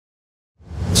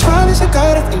a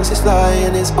guy that thinks he's fly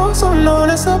and is also known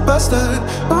as a bastard.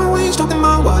 Always talking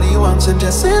about what he wants and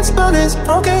just sits on his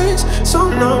own case. So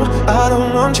no, I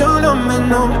don't want your number,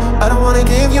 no. I don't wanna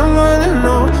give you mine,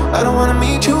 no. I don't wanna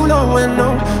meet you, no, and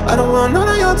no. I don't want none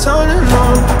of your time, no.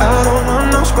 I don't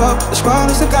want no scrub. The scrub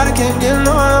is the guy that can't get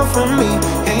no help from me.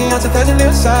 Hanging out to the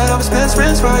near side of his best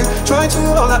friend's right. Try to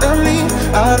hold out and leave.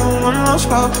 I don't want no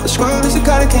scrub. The scrub is the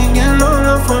guy that can't get no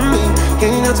help from me.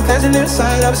 Hanging out to the near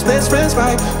side of his best friend's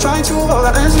right. Try to hold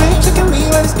out and leave. Checking me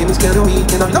when his game is kinda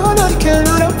weak, and I know that he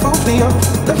cannot approach me.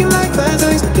 Looking like class,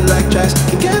 he's looking like trash.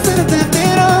 Can get rid of that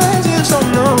eyes, yeah, so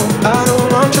no. I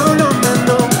don't want your number,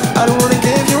 no. I don't wanna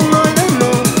give you mine,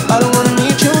 no. I don't wanna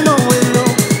meet you, no, and no.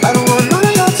 I don't want none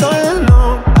of your time,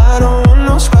 no. I don't want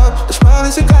no scrub. The scrub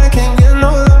is a guy that can't get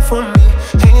no love from me.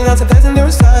 Hanging out to the near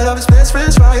side of his best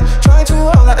friend's right. Try to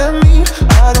hold out at me.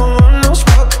 I don't want no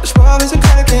scrub. The scrub is a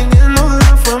guy that can't get no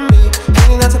love from me.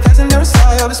 Hanging out to the near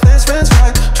side of his best friend's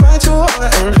right. Try to hold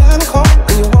out and have a call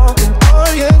when you're walking.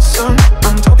 Oh yes, son,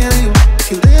 I'm talking to you.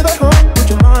 If you live at home with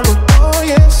your mama, oh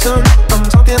yes, son, I'm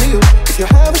talking to you. If you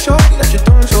have a shorty that you're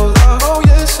doing so loud, oh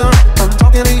yes, son, I'm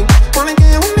talking to you. Wanna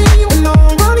get with me with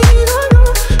nobody I know.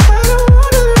 I don't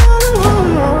wanna know.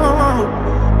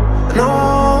 No,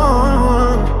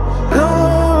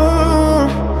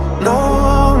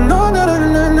 no, no, no, no,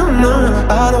 no, no, no.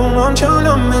 I don't want your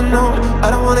number, no. I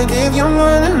don't wanna give you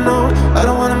mine, no. I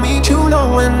don't wanna meet you,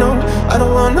 no, and no. I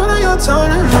don't want none of your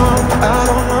time, no. I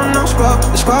don't want no scrub.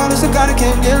 The scrub is the guy that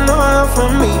can't get no help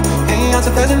from me. Hanging out to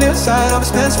the near side of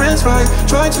his best friend's right.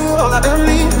 Try to hold out and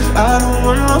leave. I don't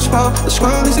want no scrub. The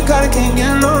scrub is the guy that can't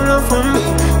get no help from me.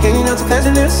 Hanging out to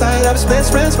the near side of his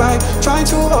best friend's right. Try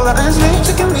to hold out and leave.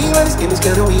 Checking me when his game is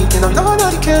kinda weak, and I know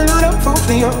that he cannot approach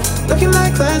me. Looking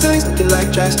like class, he's looking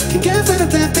like trash. Can get rid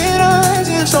of that eyes,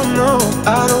 yeah, so no.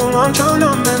 I don't want your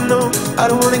number, no. I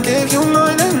don't wanna give you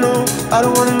mine, no. I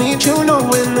don't wanna meet you, no,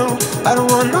 and no. I don't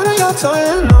want none of your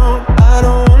time, no. I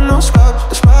don't want no scrub.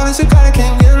 The scrub is a guy that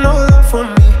can't get no love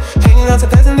from me. Hanging out to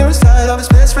the near side of his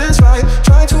best friend's right.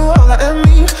 Try to hold out at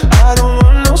me.